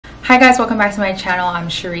Hi guys, welcome back to my channel. I'm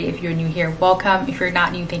Cherie. If you're new here, welcome. If you're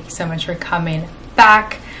not new, thank you so much for coming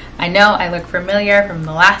back. I know I look familiar from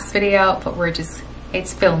the last video, but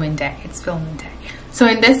it's filming day. It's filming day. So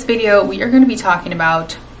in this video, we are going to be talking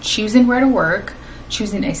about choosing where to work,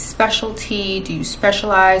 choosing a specialty. Do you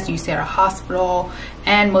specialize? Do you stay at a hospital?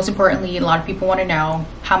 And most importantly, a lot of people want to know,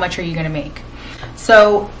 how much are you going to make?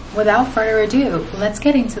 So without further ado, let's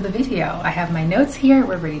get into the video. I have my notes here.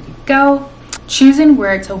 We're ready to go. Choosing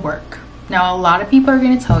where to work. Now, a lot of people are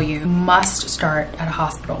going to tell you must start at a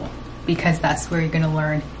hospital because that's where you're going to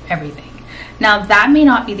learn everything. Now, that may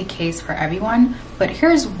not be the case for everyone, but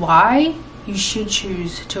here's why you should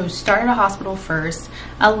choose to start at a hospital first,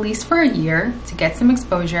 at least for a year, to get some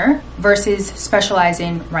exposure versus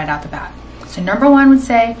specializing right out the bat. So number one would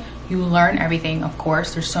say you learn everything. Of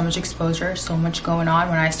course, there's so much exposure, so much going on.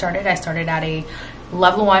 When I started at a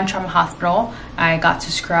level 1 trauma hospital. I got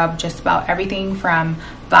to scrub just about everything from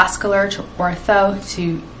vascular to ortho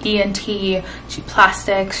to ENT to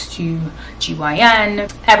plastics to GYN,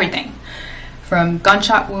 everything. From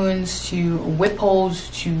gunshot wounds to whip holes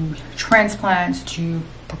to transplants to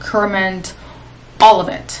procurement, all of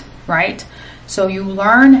it, right? So you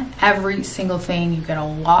learn every single thing. You get a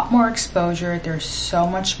lot more exposure. There's so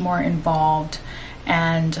much more involved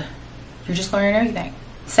and you're just learning everything.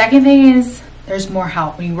 Second thing is there's more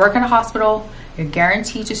help. When you work at a hospital, you're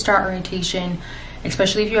guaranteed to start orientation,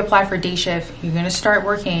 especially if you apply for day shift. You're going to start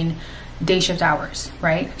working day shift hours,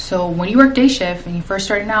 right? So when you work day shift and you first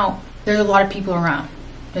starting out, there's a lot of people around.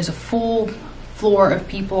 There's a full floor of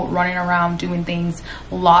people running around doing things.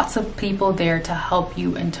 Lots of people there to help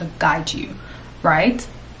you and to guide you, right?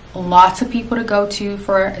 Lots of people to go to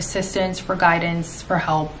for assistance, for guidance, for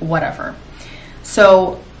help, whatever.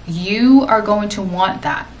 So you are going to want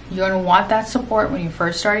that. You're going to want that support when you're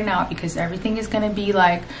first starting out because everything is going to be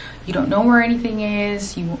like, you don't know where anything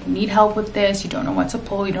is, you need help with this, you don't know what to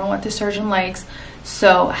pull, you don't know what the surgeon likes.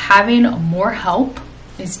 So having more help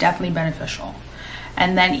is definitely beneficial.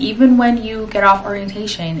 And then even when you get off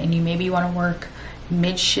orientation and you maybe want to work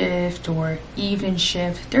mid shift or evening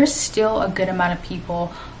shift, there's still a good amount of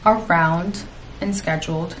people around and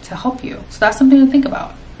scheduled to help you. So that's something to think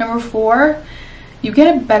about. Number 4, you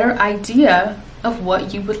get a better idea of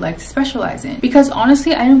what you would like to specialize in. Because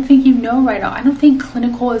honestly, I don't think you know right now. I don't think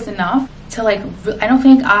clinical is enough to I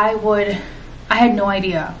had no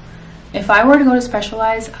idea. If I were to go to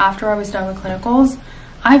specialize after I was done with clinicals,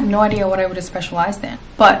 I have no idea what I would have specialized in.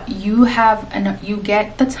 But you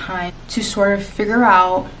get the time to sort of figure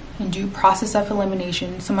out and do process of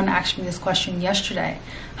elimination. Someone asked me this question yesterday.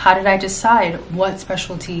 How did I decide what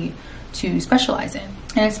specialty to specialize in?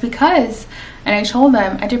 And it's because, and I told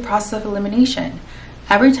them I did process of elimination.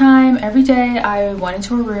 Every day I went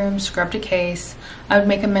into a room, scrubbed a case, I would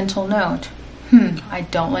make a mental note. I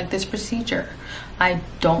don't like this procedure. I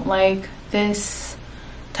don't like these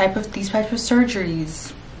type of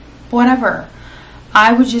surgeries, whatever.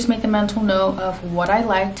 I would just make a mental note of what I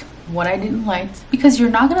liked, what I didn't like, because you're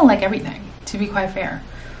not gonna like everything, to be quite fair.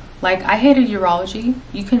 Like, I hated urology.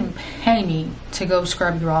 You can pay me to go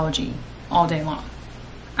scrub urology all day long.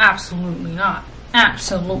 Absolutely not.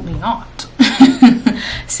 Absolutely not.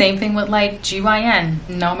 Same thing with like GYN.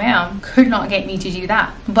 No ma'am, could not get me to do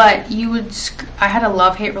that. But I had a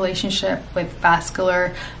love-hate relationship with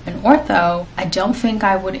vascular and ortho. I don't think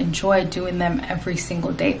I would enjoy doing them every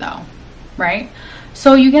single day though, right?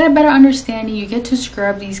 So you get a better understanding. You get to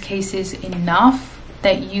scrub these cases enough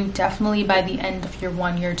that you definitely, by the end of your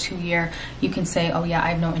 1 year, 2 year, you can say, oh yeah, I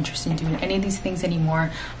have no interest in doing any of these things anymore.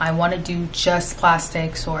 I want to do just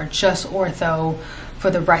plastics or just ortho for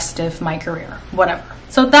the rest of my career, whatever.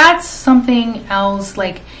 So that's something else.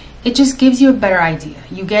 Like, it just gives you a better idea.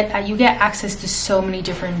 You get access to so many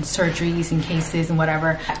different surgeries and cases and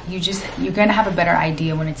whatever. You're gonna have a better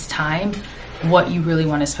idea when it's time what you really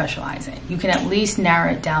want to specialize in. You can at least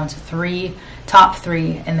narrow it down to top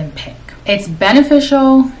three, and then pick. It's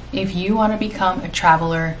beneficial if you want to become a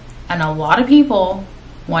traveler, and a lot of people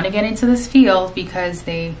want to get into this field because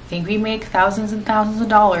they think we make thousands and thousands of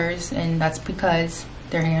dollars, and that's because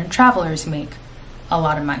they're here and travelers make a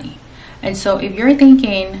lot of money. And so if you're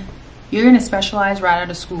thinking you're going to specialize right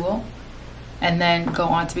out of school and then go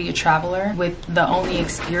on to be a traveler with the only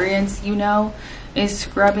experience you know is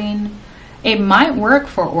scrubbing, it might work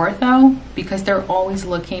for ortho because they're always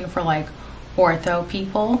looking for like ortho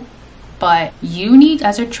people. But you need,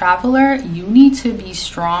 as a traveler, you need to be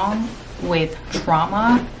strong with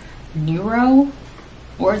trauma, neuro,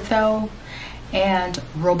 ortho, and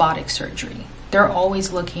robotic surgery. They're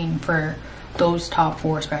always looking for those top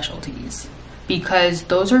 4 specialties because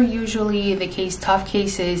those are usually the tough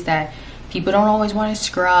cases that People don't always want to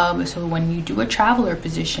scrub, so when you do a traveler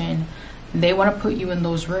position, they want to put you in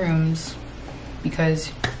those rooms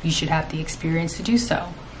because you should have the experience to do so.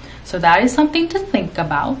 So that is something to think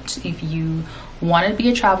about. If you want to be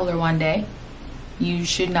a traveler one day, you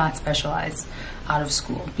should not specialize out of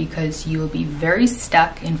school, because you will be very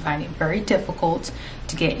stuck and find it very difficult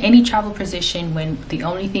to get any travel position when the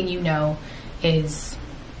only thing you know is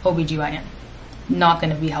OBGYN. Not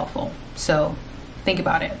going to be helpful. So think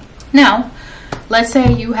about it. Now, let's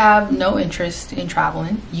say you have no interest in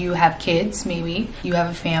traveling. You have kids, maybe you have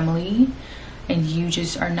a family, and you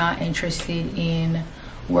just are not interested in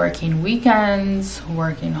working weekends,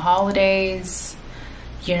 working holidays.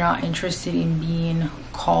 You're not interested in being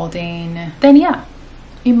called in, then yeah,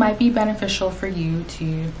 it might be beneficial for you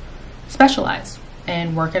to specialize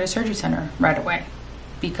and work at a surgery center right away,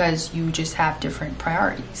 because you just have different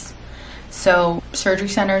priorities. So surgery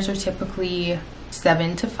centers are typically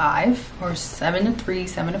 7 to 5 or 7 to 3,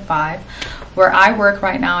 7 to 5. Where I work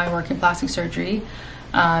right now, I work in plastic surgery,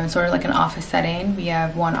 sort of like an office setting. We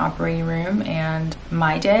have one operating room, and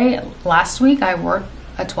my day last week I worked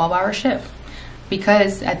a 12-hour shift,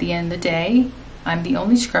 because at the end of the day, I'm the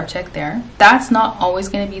only scrub tech there. That's not always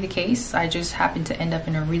going to be the case. I just happen to end up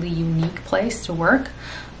in a really unique place to work.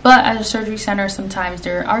 But at a surgery center, sometimes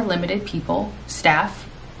there are limited people, staff,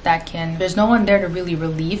 there's no one there to really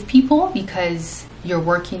relieve people, because you're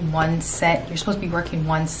working one set, you're supposed to be working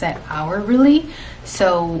one set hour really.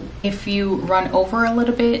 So if you run over a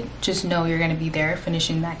little bit, just know you're going to be there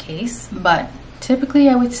finishing that case. But typically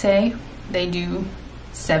I would say they do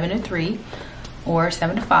 7 to 3 or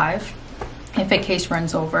 7 to 5 if a case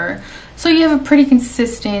runs over. So you have a pretty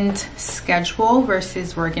consistent schedule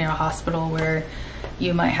versus working in a hospital where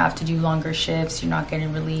you might have to do longer shifts, you're not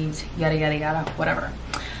getting relieved, yada yada yada, whatever.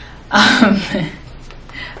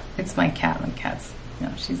 It's my cat. My cat's, you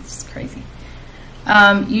know, she's just crazy.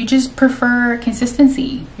 You just prefer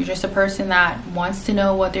consistency. You're just a person that wants to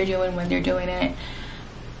know what they're doing, when they're doing it,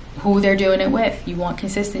 who they're doing it with. You want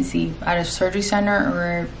consistency. At a surgery center,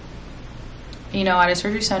 or at a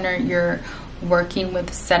surgery center, you're working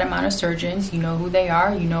with a set amount of surgeons. You know who they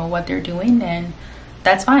are, you know what they're doing, and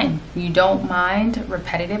that's fine. You don't mind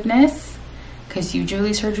repetitiveness, because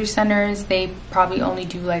usually surgery centers, they probably only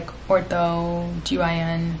do like ortho,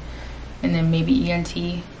 GYN, and then maybe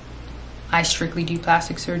ENT. I strictly do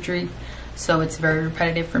plastic surgery, so it's very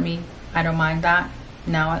repetitive for me. I don't mind that.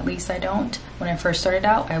 Now at least I don't. When I first started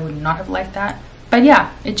out, I would not have liked that. But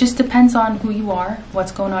yeah, it just depends on who you are,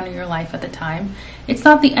 what's going on in your life at the time. It's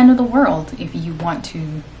not the end of the world if you want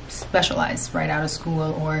to specialize right out of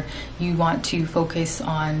school, or you want to focus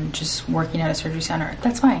on just working at a surgery center.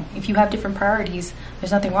 That's fine. If you have different priorities,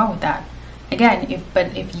 there's nothing wrong with that. Again,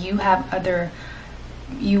 if you have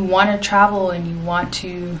you want to travel and you want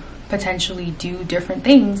to potentially do different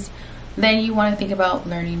things, then you want to think about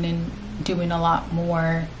learning and doing a lot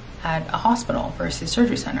more at a hospital versus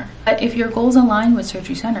surgery center. But if your goals align with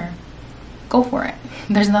surgery center, go for it.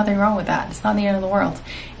 There's nothing wrong with that. It's not the end of the world.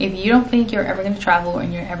 If you don't think you're ever going to travel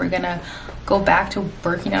and you're ever going to go back to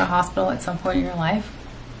working at a hospital at some point in your life,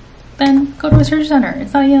 then go to a surgery center.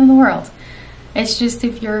 It's not the end of the world. It's just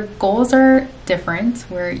if your goals are different,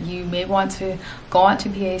 where you may want to go on to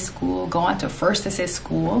PA school, go on to first assist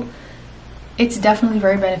school, it's definitely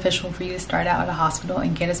very beneficial for you to start out at a hospital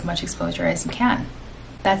and get as much exposure as you can.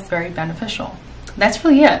 That's very beneficial. That's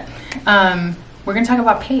really it. We're going to talk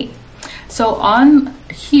about pay. So on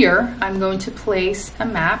here, I'm going to place a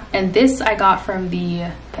map, and this I got from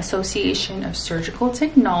the Association of Surgical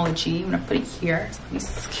Technology. I'm going to put it here. So let me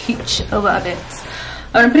scooch a little bit.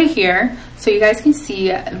 I'm going to put it here so you guys can see.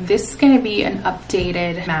 This is going to be an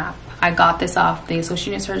updated map. I got this off the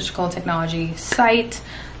Association of Surgical Technology site.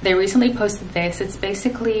 They recently posted this. It's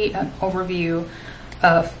basically an overview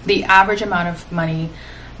of the average amount of money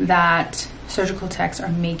that surgical techs are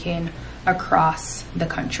making across the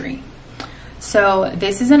country. So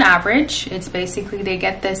this is an average. It's basically, they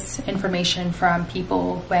get this information from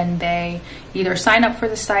people when they either sign up for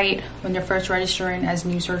the site, when they're first registering as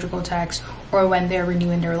new surgical techs, or when they're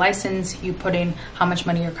renewing their license. You put in how much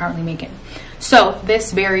money you're currently making. So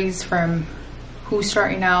this varies from who's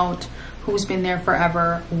starting out, who's been there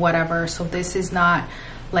forever, whatever. So this is not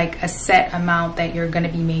like a set amount that you're going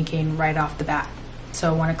to be making right off the bat.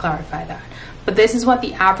 So I want to clarify that. But this is what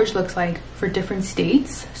the average looks like for different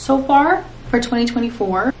states so far for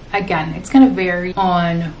 2024. Again, it's going to vary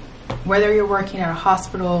on whether you're working at a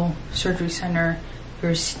hospital, surgery center,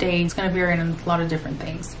 your state. It's going to vary on a lot of different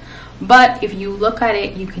things. But if you look at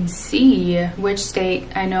it, you can see which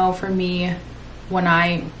state. I know for me, when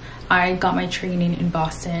I I got my training in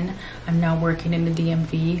Boston. I'm now working in the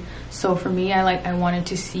DMV. So for me, I wanted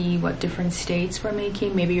to see what different states were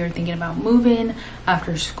making. Maybe you're thinking about moving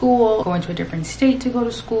after school, going to a different state to go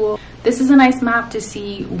to school. This is a nice map to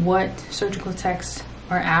see what surgical techs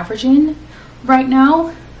are averaging right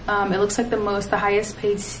now. It looks like the highest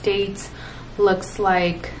paid states looks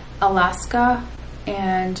like Alaska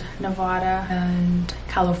and Nevada and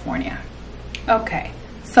California. Okay,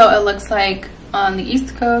 so it looks like on the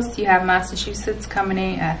East Coast, you have Massachusetts coming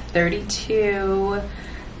in at 32.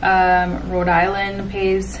 Rhode Island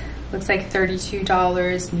pays, looks like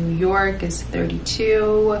 $32. New York is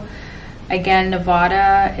 32. Again,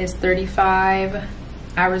 Nevada is 35.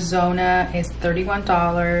 Arizona is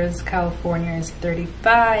 $31. California is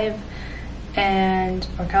 35.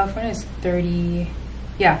 Or California is 30,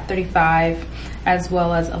 yeah, 35. As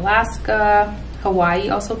well as Alaska. Hawaii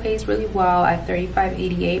also pays really well at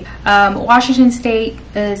 $35.88. Washington State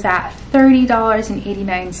is at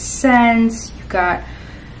 $30.89. You got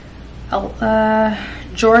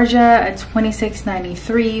Georgia at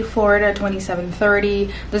 $26.93, Florida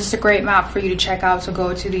 $27.30. This is a great map for you to check out. So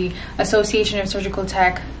go to the Association of Surgical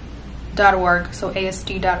Tech.org, so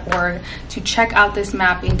ASD.org, to check out this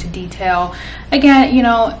map into detail. Again, you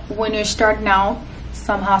know, when you're starting out,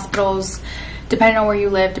 some hospitals, depending on where you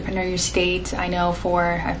live, depending on your state, I know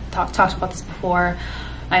I've talked about this before,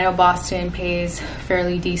 I know Boston pays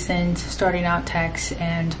fairly decent starting out techs,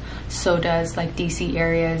 and so does like DC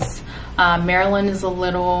areas. Maryland is a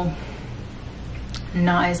little,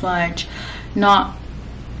 not as much, not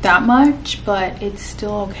that much, but it's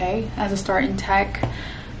still okay as a starting tech.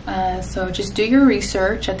 So just do your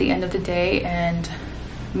research at the end of the day and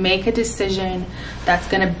make a decision that's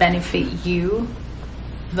gonna benefit you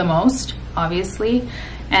the most, obviously.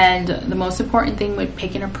 And the most important thing with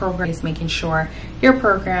picking a program is making sure your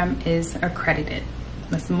program is accredited.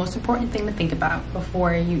 That's the most important thing to think about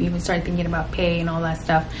before you even start thinking about pay and all that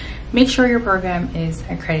stuff. Make sure your program is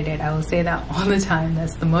accredited. I will say that all the time.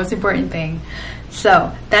 That's the most important thing.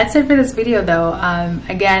 So that's it for this video though.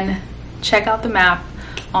 Again, check out the map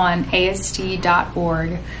on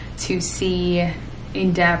ASD.org to see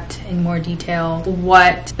in depth, in more detail,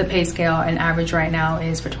 what the pay scale and average right now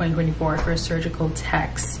is for 2024 for surgical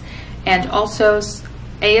techs. And also,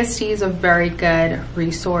 ASD is a very good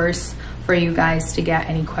resource for you guys to get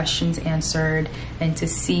any questions answered and to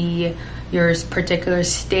see your particular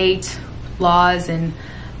state laws and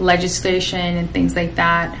legislation and things like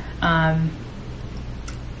that.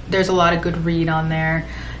 There's a lot of good read on there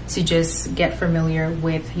to just get familiar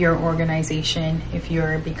with your organization if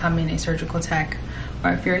you're becoming a surgical tech.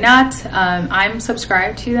 Or if you're not, I'm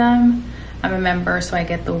subscribed to them. I'm a member, so I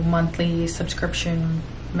get the monthly subscription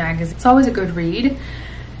magazine. It's always a good read.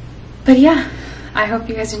 But yeah, I hope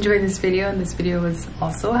you guys enjoyed this video, and this video was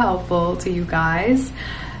also helpful to you guys.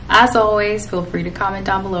 As always, feel free to comment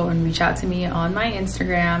down below and reach out to me on my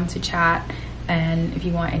Instagram to chat. And if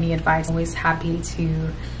you want any advice, I'm always happy to.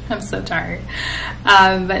 I'm so tired.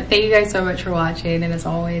 But thank you guys so much for watching. And as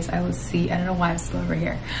always, I will see, I don't know why I'm still over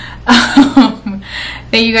here.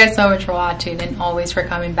 Thank you guys so much for watching, and always for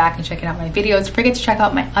coming back and checking out my videos. Don't forget to check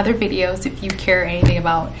out my other videos if you care anything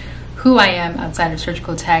about who I am outside of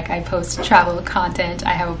surgical tech. I post travel content.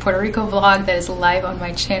 I have a Puerto Rico vlog that is live on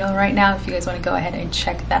my channel right now if you guys want to go ahead and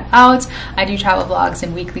check that out. I do travel vlogs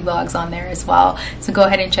and weekly vlogs on there as well, so go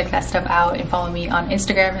ahead and check that stuff out and follow me on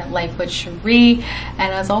Instagram at LifeWithCherie.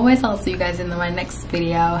 And as always, I'll see you guys in my next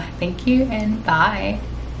video. Thank you and bye.